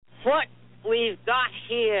What we've got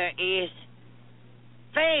here is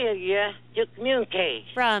failure to communicate.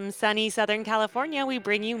 From sunny Southern California, we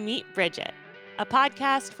bring you Meet Bridget, a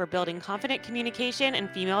podcast for building confident communication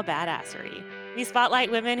and female badassery. We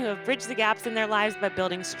spotlight women who have bridged the gaps in their lives by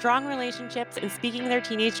building strong relationships and speaking their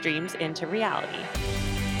teenage dreams into reality.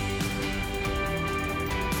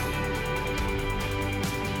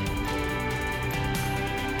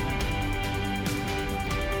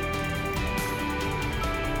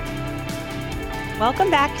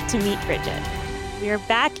 Welcome back to Meet Bridget. We are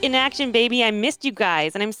back in action, baby. I missed you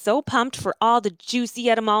guys, and I'm so pumped for all the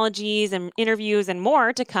juicy etymologies and interviews and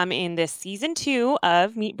more to come in this season 2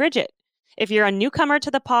 of Meet Bridget. If you're a newcomer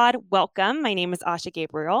to the pod, welcome. My name is Asha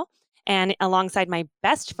Gabriel, and alongside my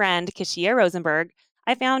best friend, Kashia Rosenberg,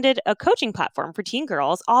 I founded a coaching platform for teen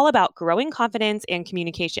girls all about growing confidence and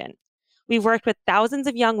communication. We've worked with thousands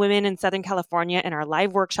of young women in Southern California in our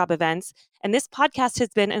live workshop events, and this podcast has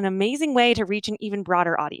been an amazing way to reach an even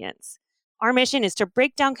broader audience. Our mission is to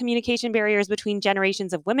break down communication barriers between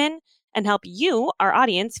generations of women and help you, our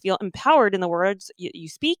audience, feel empowered in the words you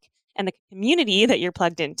speak and the community that you're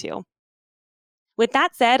plugged into. With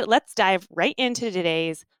that said, let's dive right into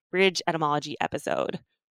today's Bridge Etymology episode.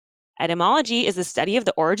 Etymology is the study of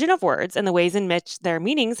the origin of words and the ways in which their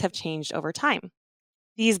meanings have changed over time.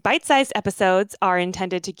 These bite-sized episodes are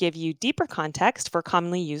intended to give you deeper context for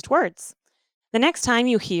commonly used words. The next time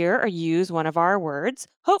you hear or use one of our words,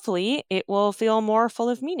 hopefully it will feel more full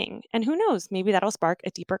of meaning. And who knows, maybe that'll spark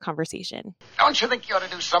a deeper conversation. Don't you think you ought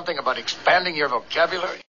to do something about expanding your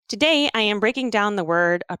vocabulary? Today, I am breaking down the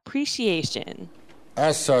word appreciation.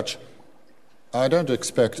 As such, I don't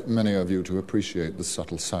expect many of you to appreciate the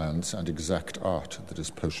subtle science and exact art that is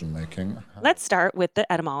potion making. Let's start with the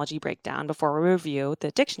etymology breakdown before we review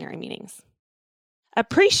the dictionary meanings.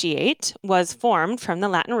 Appreciate was formed from the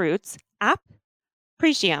Latin roots ap,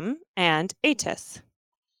 apprecium, and aetus.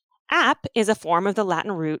 Ap is a form of the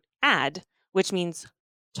Latin root ad, which means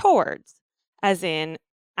towards, as in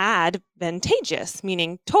advantageous,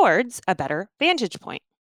 meaning towards a better vantage point.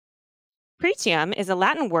 Pretium is a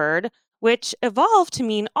Latin word which evolved to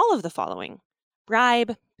mean all of the following: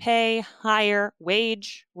 bribe, pay, hire,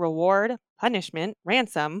 wage, reward, punishment,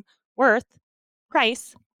 ransom, worth,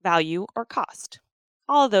 price, value, or cost.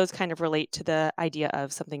 All of those kind of relate to the idea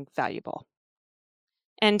of something valuable.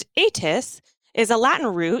 And aetus is a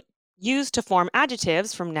Latin root used to form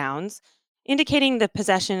adjectives from nouns, indicating the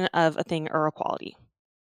possession of a thing or a quality.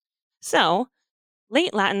 So,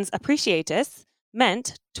 late Latin's appreciatus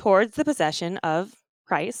meant towards the possession of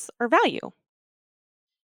price or value.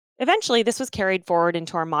 Eventually, this was carried forward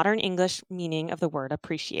into our modern English meaning of the word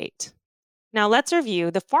appreciate. Now let's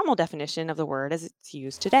review the formal definition of the word as it's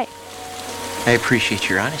used today. I appreciate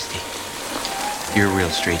your honesty. You're a real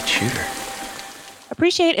straight shooter.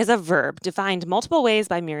 Appreciate is a verb defined multiple ways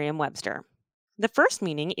by Merriam-Webster. The first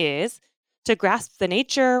meaning is to grasp the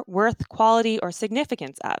nature, worth, quality, or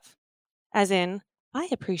significance of, as in, I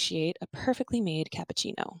appreciate a perfectly made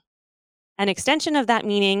cappuccino. An extension of that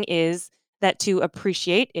meaning is that to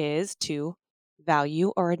appreciate is to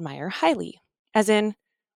value or admire highly, as in,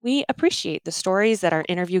 we appreciate the stories that our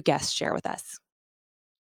interview guests share with us.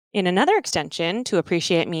 In another extension, to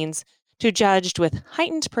appreciate means to judge with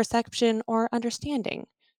heightened perception or understanding,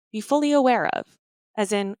 be fully aware of,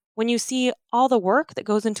 as in, when you see all the work that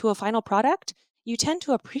goes into a final product, you tend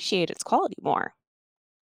to appreciate its quality more.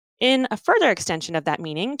 In a further extension of that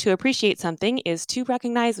meaning, to appreciate something is to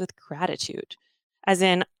recognize with gratitude, as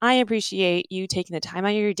in, I appreciate you taking the time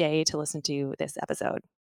out of your day to listen to this episode.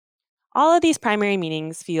 All of these primary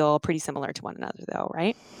meanings feel pretty similar to one another, though,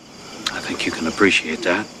 right? I think you can appreciate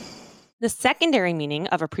that. The secondary meaning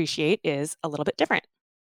of appreciate is a little bit different.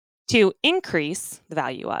 To increase the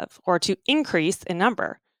value of, or to increase in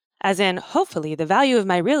number, as in, hopefully the value of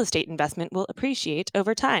my real estate investment will appreciate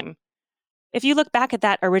over time. If you look back at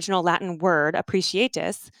that original Latin word,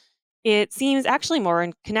 appreciatus, it seems actually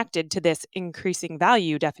more connected to this increasing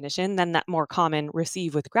value definition than that more common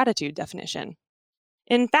receive with gratitude definition.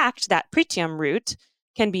 In fact, that pretium root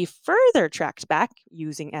can be further tracked back,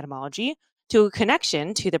 using etymology, to a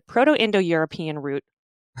connection to the Proto-Indo-European root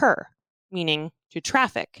per, meaning to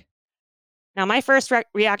traffic. Now, my first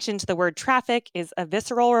reaction to the word traffic is a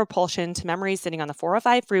visceral repulsion to memories sitting on the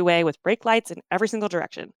 405 freeway with brake lights in every single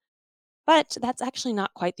direction. But that's actually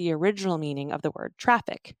not quite the original meaning of the word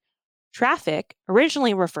traffic. Traffic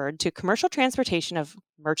originally referred to commercial transportation of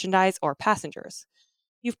merchandise or passengers.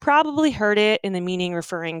 You've probably heard it in the meaning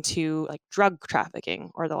referring to like drug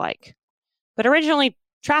trafficking or the like. But originally,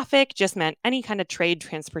 traffic just meant any kind of trade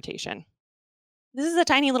transportation. This is a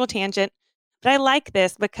tiny little tangent, But I like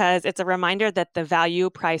this because it's a reminder that the value,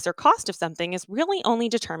 price, or cost of something is really only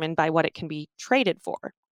determined by what it can be traded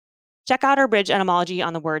for. Check out our bridge etymology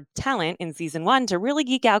on the word talent in season 1 to really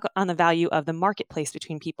geek out on the value of the marketplace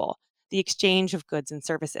between people, the exchange of goods and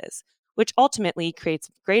services, which ultimately creates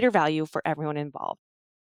greater value for everyone involved.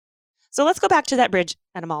 So let's go back to that bridge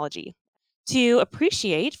etymology. To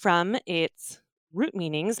appreciate from its root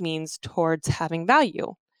meanings means towards having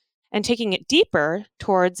value, and taking it deeper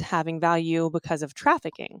towards having value because of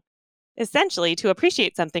trafficking. Essentially, to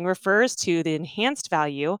appreciate something refers to the enhanced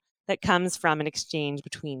value that comes from an exchange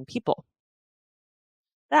between people.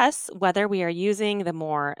 Thus, whether we are using the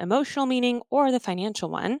more emotional meaning or the financial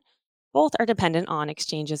one, both are dependent on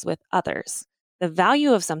exchanges with others. The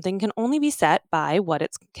value of something can only be set by what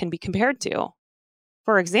it can be compared to.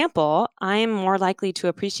 For example, I am more likely to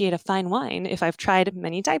appreciate a fine wine if I've tried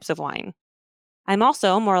many types of wine. I'm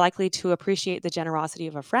also more likely to appreciate the generosity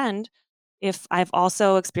of a friend if I've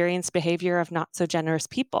also experienced behavior of not so generous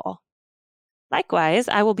people. Likewise,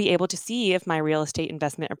 I will be able to see if my real estate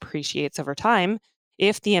investment appreciates over time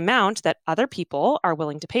if the amount that other people are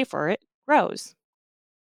willing to pay for it grows.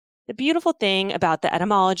 The beautiful thing about the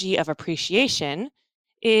etymology of appreciation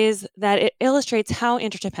is that it illustrates how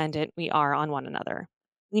interdependent we are on one another.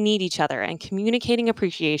 We need each other, and communicating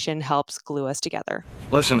appreciation helps glue us together.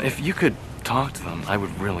 Listen, if you could talk to them, I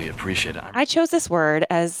would really appreciate it. I chose this word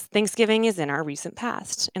as Thanksgiving is in our recent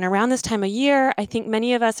past. And around this time of year, I think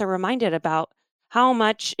many of us are reminded about how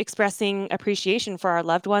much expressing appreciation for our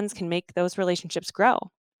loved ones can make those relationships grow.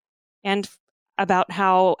 And about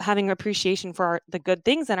how having appreciation for the good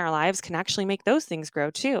things in our lives can actually make those things grow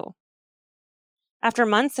too. After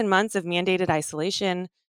months and months of mandated isolation,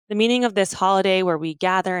 the meaning of this holiday where we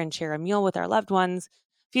gather and share a meal with our loved ones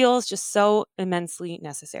feels just so immensely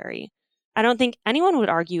necessary. I don't think anyone would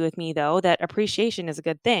argue with me, though, that appreciation is a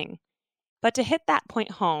good thing. But to hit that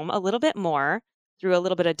point home a little bit more through a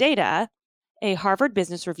little bit of data, a Harvard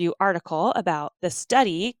Business Review article about the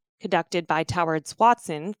study conducted by Towers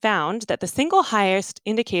Watson found that the single highest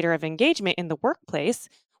indicator of engagement in the workplace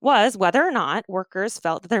was whether or not workers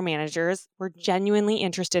felt that their managers were genuinely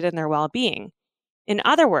interested in their well-being. In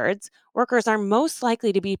other words, workers are most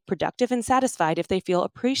likely to be productive and satisfied if they feel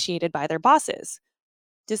appreciated by their bosses.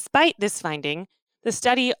 Despite this finding, the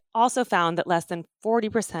study also found that less than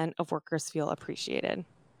 40% of workers feel appreciated.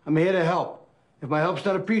 I'm here to help. If my help's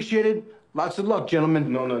not appreciated, lots of luck,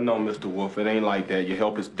 gentlemen. No, Mr. Wolf. It ain't like that. Your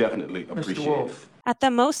help is definitely appreciated. Mr. Wolf. At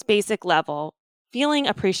the most basic level, feeling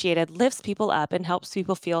appreciated lifts people up and helps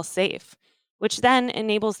people feel safe, which then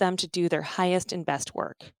enables them to do their highest and best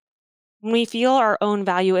work. When we feel our own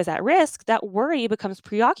value is at risk, that worry becomes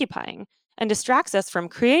preoccupying and distracts us from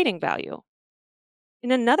creating value.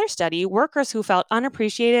 In another study, workers who felt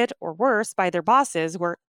unappreciated or worse by their bosses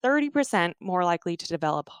were 30% more likely to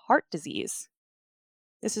develop heart disease.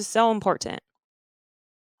 This is so important.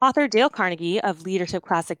 Author Dale Carnegie of leadership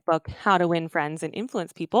classic book How to Win Friends and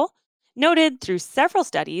Influence People noted through several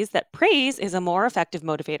studies that praise is a more effective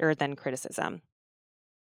motivator than criticism.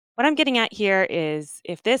 What I'm getting at here is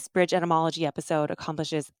if this bridge etymology episode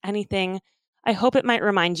accomplishes anything, I hope it might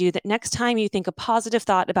remind you that next time you think a positive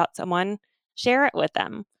thought about someone, share it with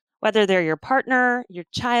them, whether they're your partner, your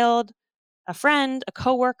child, a friend, a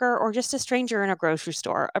coworker, or just a stranger in a grocery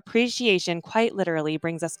store. Appreciation quite literally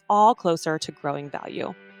brings us all closer to growing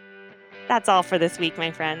value. That's all for this week,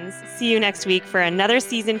 my friends. See you next week for another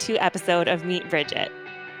Season 2 episode of Meet Bridget.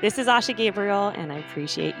 This is Asha Gabriel, and I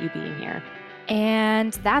appreciate you being here.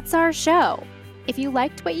 And that's our show. If you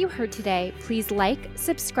liked what you heard today, please like,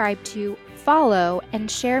 subscribe to, follow, and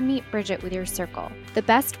share Meet Bridget with your circle. The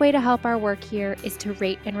best way to help our work here is to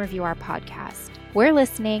rate and review our podcast. We're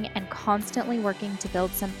listening and constantly working to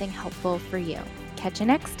build something helpful for you. Catch you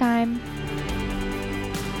next time.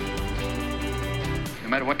 No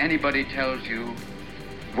matter what anybody tells you,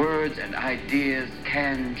 words and ideas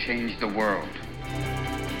can change the world.